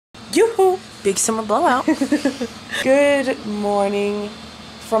Yoo-hoo! Big summer blowout. Good morning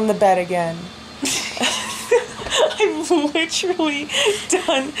from the bed again. I've literally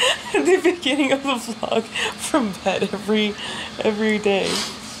done the beginning of the vlog from bed every day.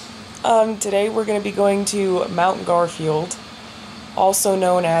 Today we're going to be going to Mount Garfield, also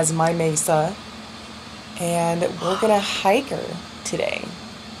known as My Mesa, and we're going to hike her today.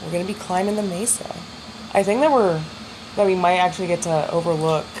 We're going to be climbing the mesa. I think that we might actually get to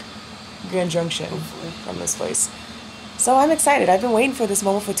overlook Grand Junction from this place. So I'm excited. I've been waiting for this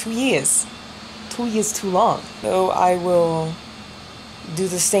moment for 2 years. 2 years too long. So I will do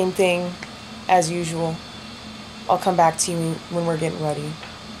the same thing as usual. I'll come back to you when we're getting ready.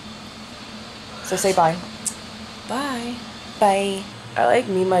 So say bye. Bye. Bye. I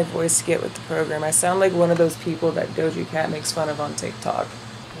need my voice to get with the program. I sound like one of those people that Doja Cat makes fun of on TikTok.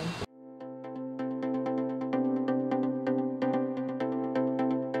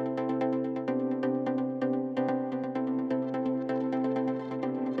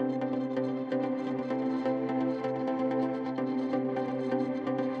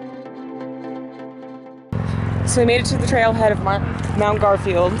 So we made it to the trailhead of Mount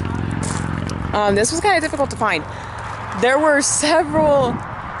Garfield. This was kind of difficult to find. There were several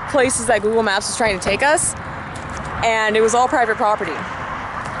places that Google Maps was trying to take us, and it was all private property.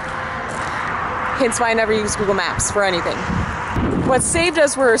 Hence why I never used Google Maps for anything. What saved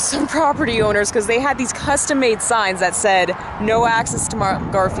us were some property owners, because they had these custom-made signs that said, "No access to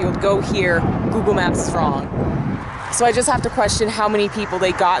Mount Garfield, go here, Google Maps is wrong." So I just have to question how many people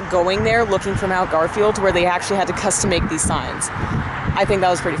they got going there looking for Mount Garfield, where they actually had to custom make these signs. I think that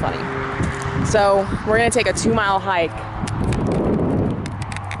was pretty funny. So we're gonna take a 2-mile hike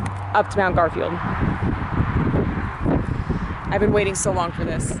up to Mount Garfield. I've been waiting so long for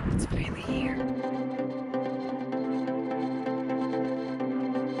this. It's finally here.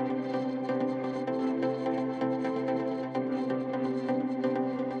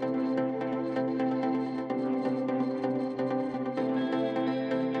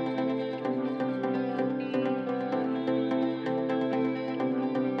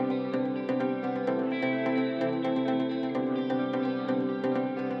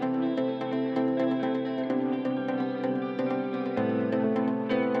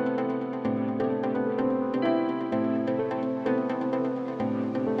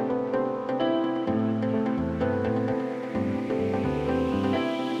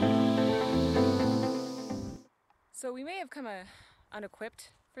 So we may have come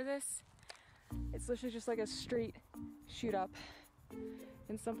unequipped for this. It's literally just like a straight shoot up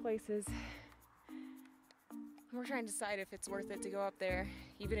in some places. We're trying to decide if it's worth it to go up there,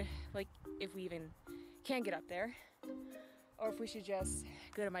 even if we even can get up there, or if we should just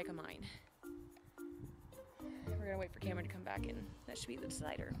go to Micah Mine. We're gonna wait for Cameron to come back, and that should be the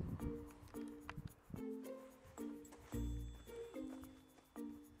decider.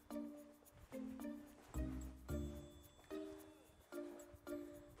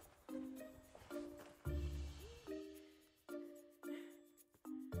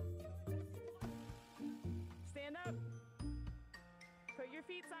 Stand up. Put your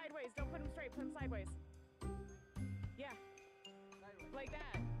feet sideways. Don't put them straight. Put them sideways. Yeah. Sideways. Like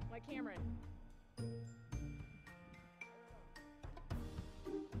that. Like Cameron.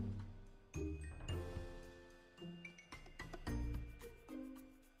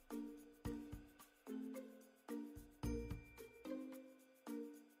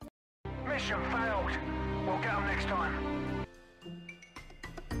 Mission failed. We'll get them next time.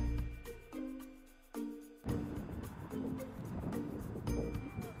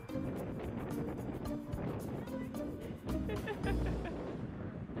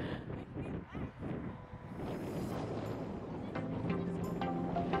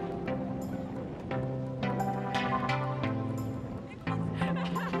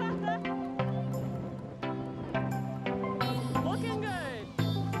 Looking good.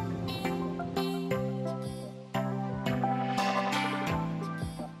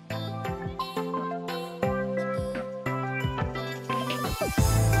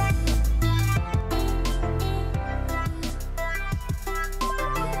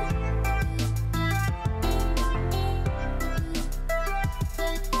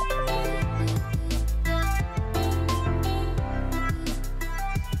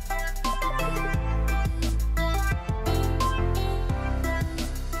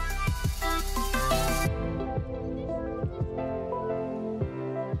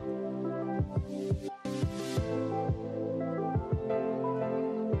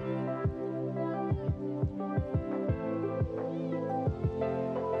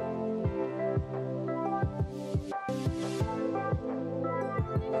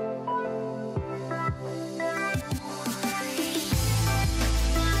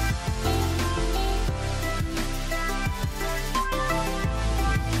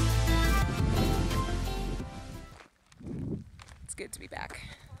 be back.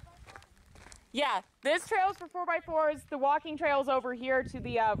 Yeah, this trail's for 4x4s. The walking trail's over here to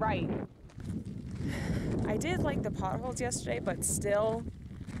the right. I did like the potholes yesterday, but still,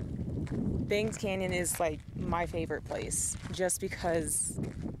 Bing's Canyon is like my favorite place just because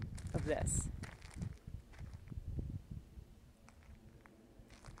of this.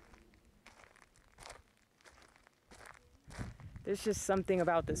 There's just something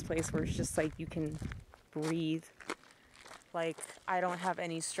about this place where it's just like you can breathe. Like, I don't have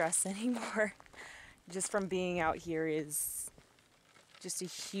any stress anymore. Just from being out here is just a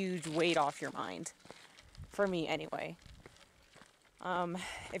huge weight off your mind. For me, anyway.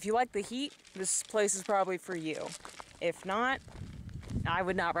 If you like the heat, this place is probably for you. If not, I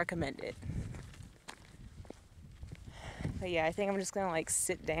would not recommend it. But yeah, I think I'm just gonna like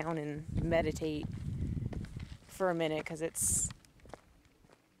sit down and meditate for a minute because it's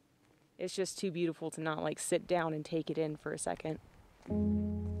just too beautiful to not like sit down and take it in for a second.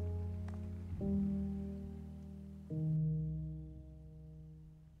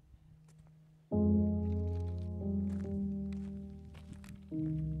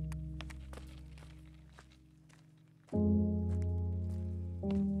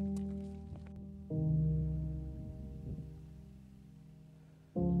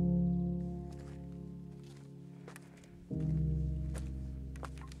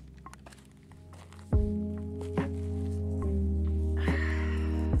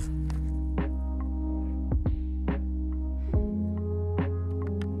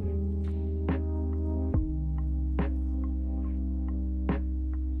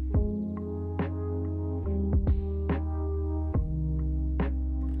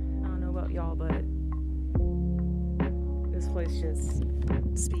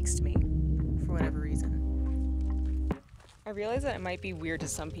 I realize that it might be weird to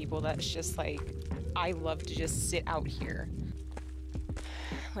some people that it's just like, I love to just sit out here.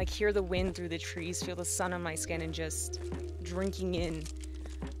 Like hear the wind through the trees, feel the sun on my skin, and just drinking in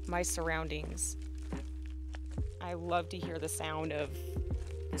my surroundings. I love to hear the sound of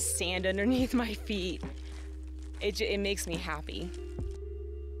the sand underneath my feet. It makes me happy.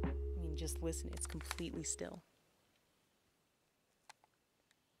 I mean, just listen, it's completely still.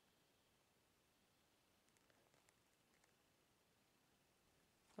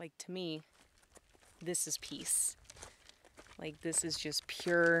 Like, to me, this is peace. Like, this is just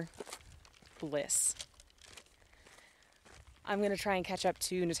pure bliss. I'm gonna try and catch up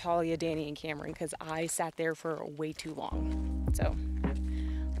to Natalia, Danny, and Cameron because I sat there for way too long. So,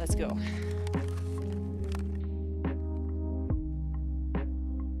 let's go.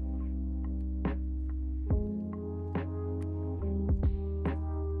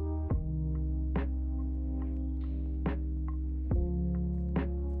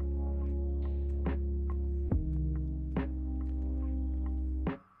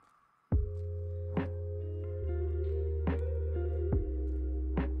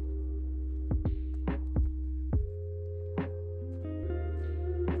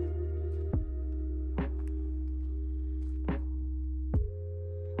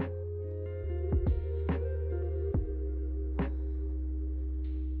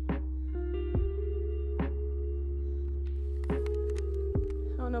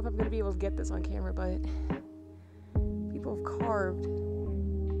 I don't know if I'm gonna be able to get this on camera, but people have carved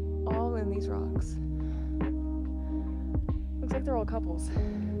all in these rocks. Looks like they're all couples.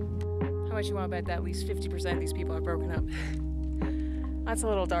 How much you want to bet that at least 50% of these people are broken up? That's a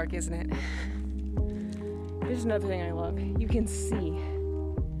little dark, isn't it? Here's another thing I love. You can see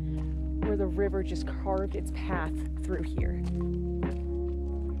where the river just carved its path through here.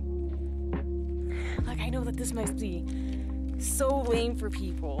 Like, I know that this might be so lame for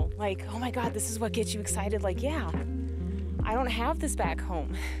people. Like, oh my God, this is what gets you excited. Like, yeah, I don't have this back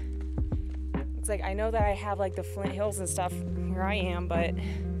home. It's like, I know that I have like the Flint Hills and stuff where I am, but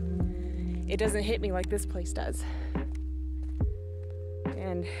it doesn't hit me like this place does.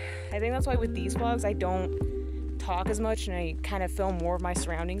 And I think that's why with these vlogs, I don't talk as much and I kind of film more of my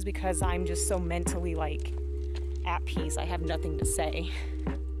surroundings because I'm just so mentally like at peace. I have nothing to say.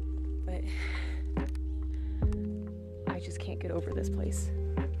 But I just can't get over this place.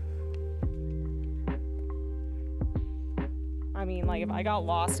 I mean, like, if I got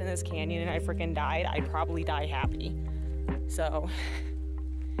lost in this canyon and I freaking died, I'd probably die happy. So,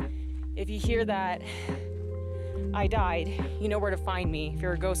 if you hear that I died, you know where to find me. If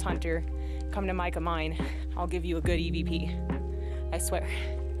you're a ghost hunter, come to Micah Mine. I'll give you a good EVP. I swear.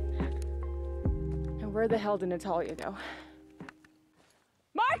 And where the hell did Natalia go?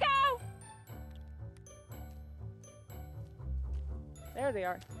 Marco! There they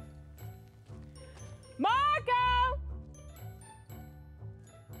are. Marco!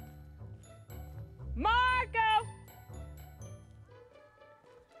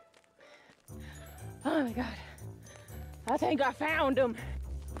 Oh my God. I think I found him.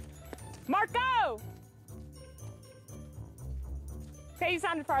 Marco! Okay, you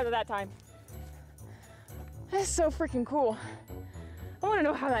sounded farther that time. That's so freaking cool. I want to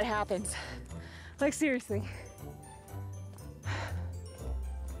know how that happens. Like, seriously.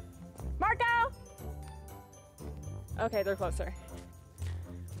 Marco! Okay, they're closer.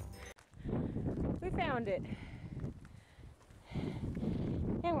 We found it.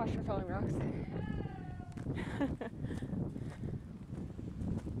 And watch for falling rocks.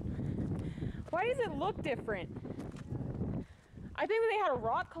 Why does it look different? I think they had a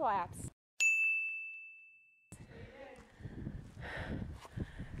rock collapse.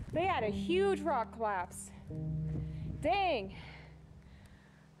 They had a huge rock collapse. Dang.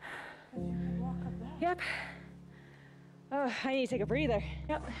 Yep. Oh, I need to take a breather.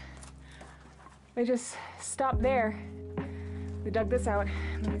 Yep. We just stopped there. We dug this out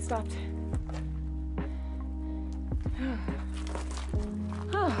and then we stopped.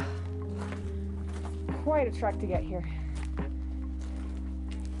 Quite a trek to get here.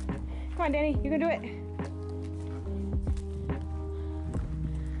 Come on, Danny, you can do it.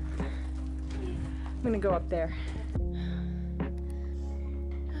 I'm gonna go up there.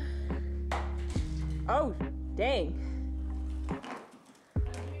 Oh, dang.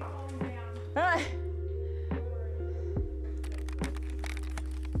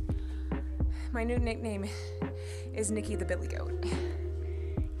 My new nickname is Nikki the Billy Goat.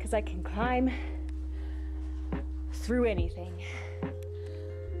 Because I can climb through anything.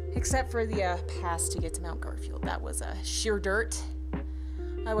 Except for the pass to get to Mount Garfield. That was sheer dirt.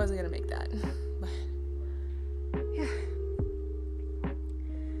 I wasn't gonna make that. Yeah.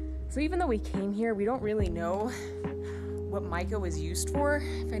 So even though we came here, we don't really know what mica was used for.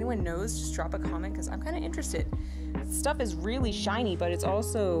 If anyone knows, just drop a comment because I'm kind of interested. Stuff is really shiny, but it's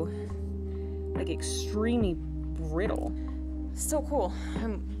also like extremely brittle. So cool.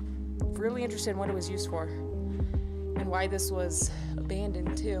 I'm really interested in what it was used for and why this was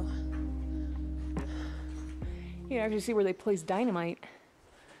abandoned too. You can actually see where they placed dynamite,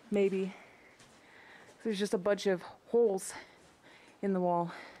 maybe. There's just a bunch of holes in the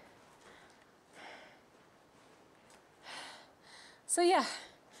wall. So yeah,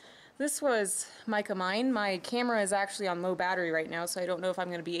 this was mica mine. My camera is actually on low battery right now, so I don't know if I'm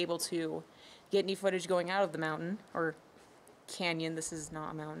going to be able to get any footage going out of the mountain, or canyon. This is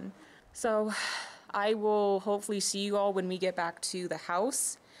not a mountain. So I will hopefully see you all when we get back to the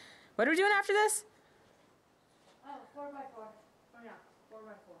house. What are we doing after this? Oh, 4x4. Oh yeah,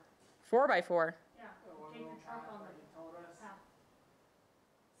 4x4. 4x4? Yeah, take your truck on the path.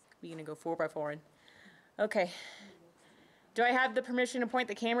 We're gonna go 4x4. Okay. Do I have the permission to point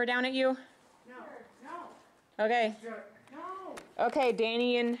the camera down at you? No, no, Okay. no. Okay,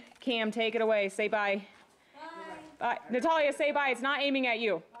 Danny and Cam, take it away. Say bye. Bye. Natalia, say bye. It's not aiming at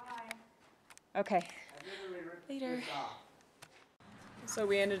you. Bye. Okay. Later. So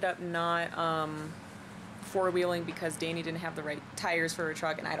we ended up not four-wheeling because Danny didn't have the right tires for her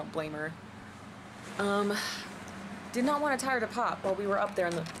truck, and I don't blame her. Did not want a tire to pop while we were up there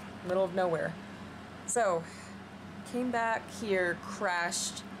in the middle of nowhere. So, came back here,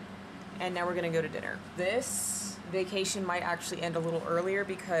 crashed, and now we're gonna go to dinner. This vacation might actually end a little earlier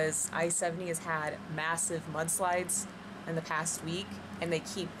because I-70 has had massive mudslides in the past week, and they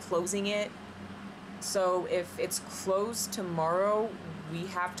keep closing it. So if it's closed tomorrow, we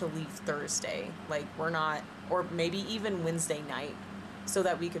have to leave Thursday. Like, we're not, or maybe even Wednesday night, so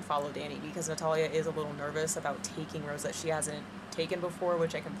that we could follow Danny, because Natalia is a little nervous about taking roads that she hasn't taken before,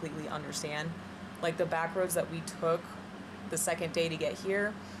 which I completely understand. Like, the back roads that we took the second day to get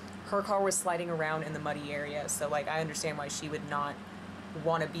here, her car was sliding around in the muddy area, so like, I understand why she would not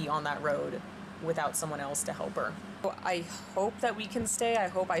want to be on that road without someone else to help her. So I hope that we can stay. I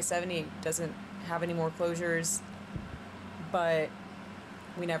hope I-70 doesn't have any more closures, but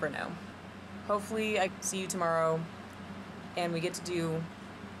we never know. Hopefully I see you tomorrow and we get to do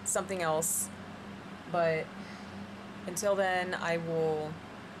something else, but until then I will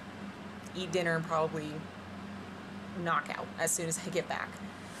eat dinner and probably knock out as soon as I get back.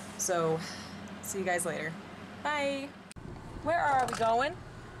 So see you guys later. Bye. Where are we going?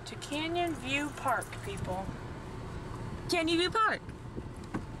 To Canyon View Park, people. Canyon View Park.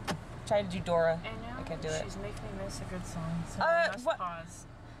 Try to do Dora. I know. I can't do it. She's making me miss a good song. So I must pause.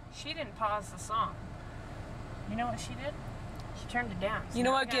 She didn't pause the song. You know what she did? She turned it down. So you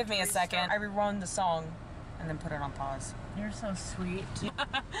know what? Give me a second. I rerun the song and then put it on pause. You're so sweet.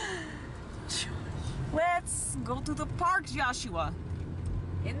 Let's go to the park,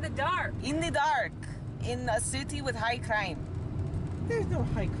 In the dark. In the dark. In a city with high crime. There's no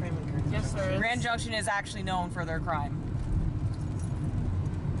high crime in Grand Junction. Yes, there is. Grand Junction is actually known for their crime.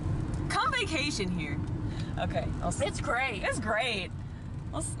 Come vacation here. Okay, I'll see. It's great. It's great.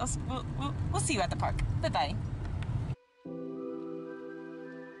 We'll see you at the park. Bye-bye.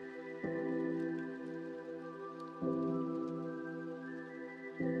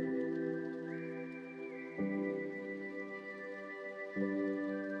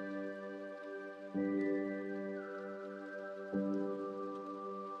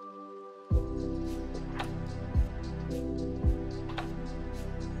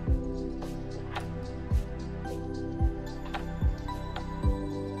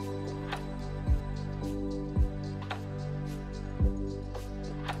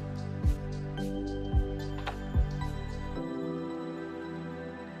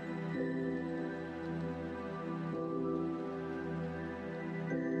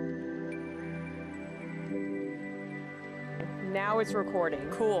 Now it's recording.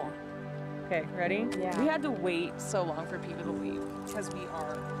 Cool. Okay, ready? Yeah. We had to wait so long for people to leave because we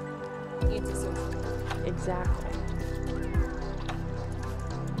are antisocial. Exactly.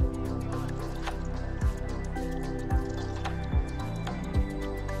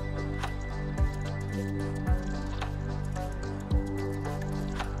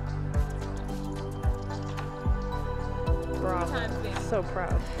 Bravo. So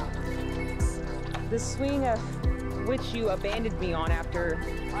proud. The swing of which you abandoned me on after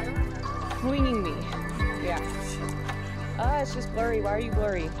swinging me. Yeah. It's just blurry. Why are you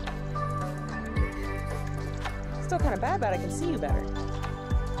blurry? Still kind of bad, but I can see you better.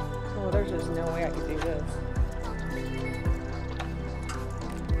 Oh, there's just no way I could do this.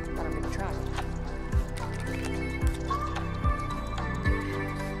 But I'm gonna try.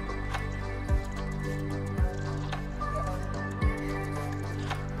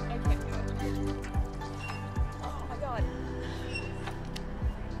 I can't do it. Oh my god.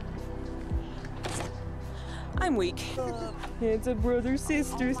 I'm weak. It's a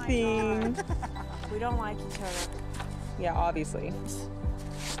brother-sister thing. We don't like each other. Yeah, obviously.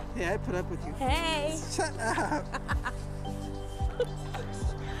 Yeah, I put up with you. Hey. Shut up.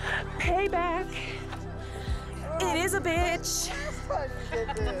 Payback. It is a bitch. You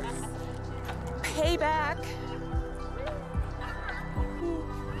did this. Payback.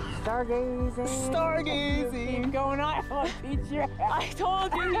 Stargazing. Stargazing. Keep going on. I want to beat your ass. I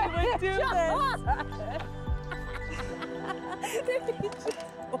told you he would do this.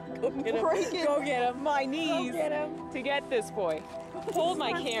 Go get him. My knees. Go get him. To get this boy. Hold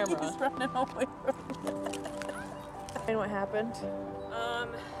my camera. He's running away from me. And what happened?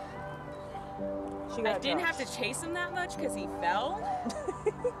 She got I didn't dropped. have to chase him that much because he fell.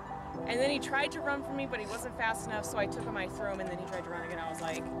 And then he tried to run from me, but he wasn't fast enough, so I took him, I threw him, and then he tried to run again. I was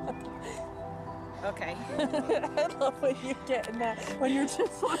like, okay. I love when you get in that, when you're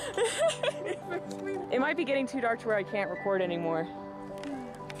just like... It might be getting too dark to where I can't record anymore.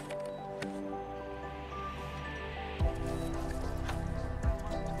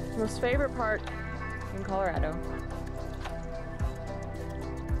 Most favorite part in Colorado.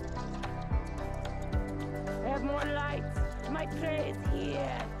 I have more lights. My tray is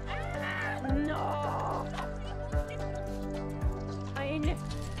here. No.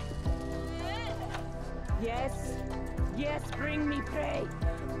 Yes. Yes, bring me prey.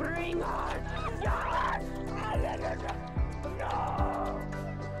 Bring on. Yes. No.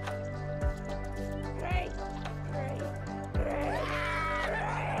 Prey. Prey. Prey.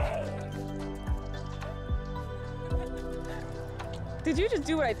 Did you just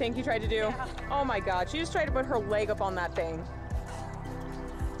do what I think you tried to do? Yeah. Oh my god, she just tried to put her leg up on that thing.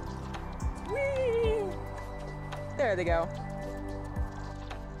 Whee! There they go.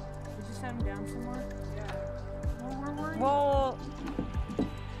 Did you set him down somewhere? Yeah. Well,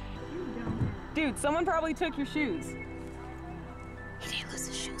 dude, someone probably took your shoes. He didn't lose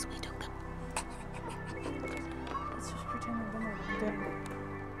his shoes, we took them. Let's just pretend we're them over there.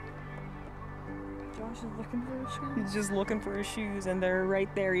 Josh is looking for his shoes. He's just looking for his shoes, and they're right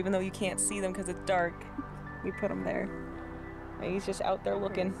there, even though you can't see them because it's dark. We put them there. And he's just out there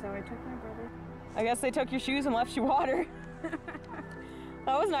looking. So I took my brother. I guess they took your shoes and left you water.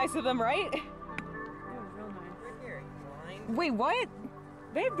 That was nice of them, right? It was real nice. Wait, what?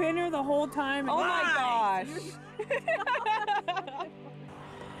 They've been here the whole time. Oh my gosh.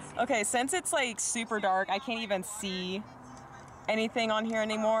 Okay, since it's like super dark, I can't even see anything on here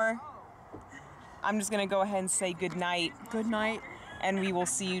anymore. I'm just gonna go ahead and say good night. Good night. And we will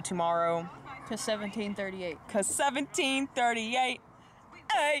see you tomorrow. To 1738. Cause 1738.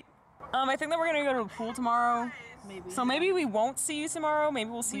 Hey. I think that we're gonna go to the pool tomorrow. Maybe. So maybe we won't see you tomorrow. Maybe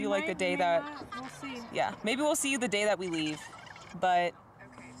we'll see you like the day that. We'll see. Yeah, maybe we'll see you the day that we leave. But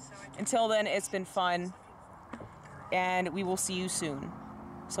until then, it's been fun. And we will see you soon.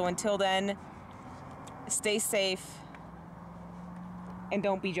 So until then, stay safe. And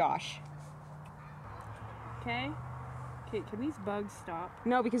don't be Josh. Okay? Okay, can these bugs stop?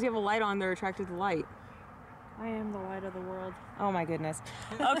 No, because you have a light on, they're attracted to light. I am the light of the world. Oh my goodness.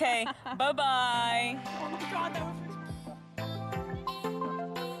 Okay, bye-bye. Oh my god, that was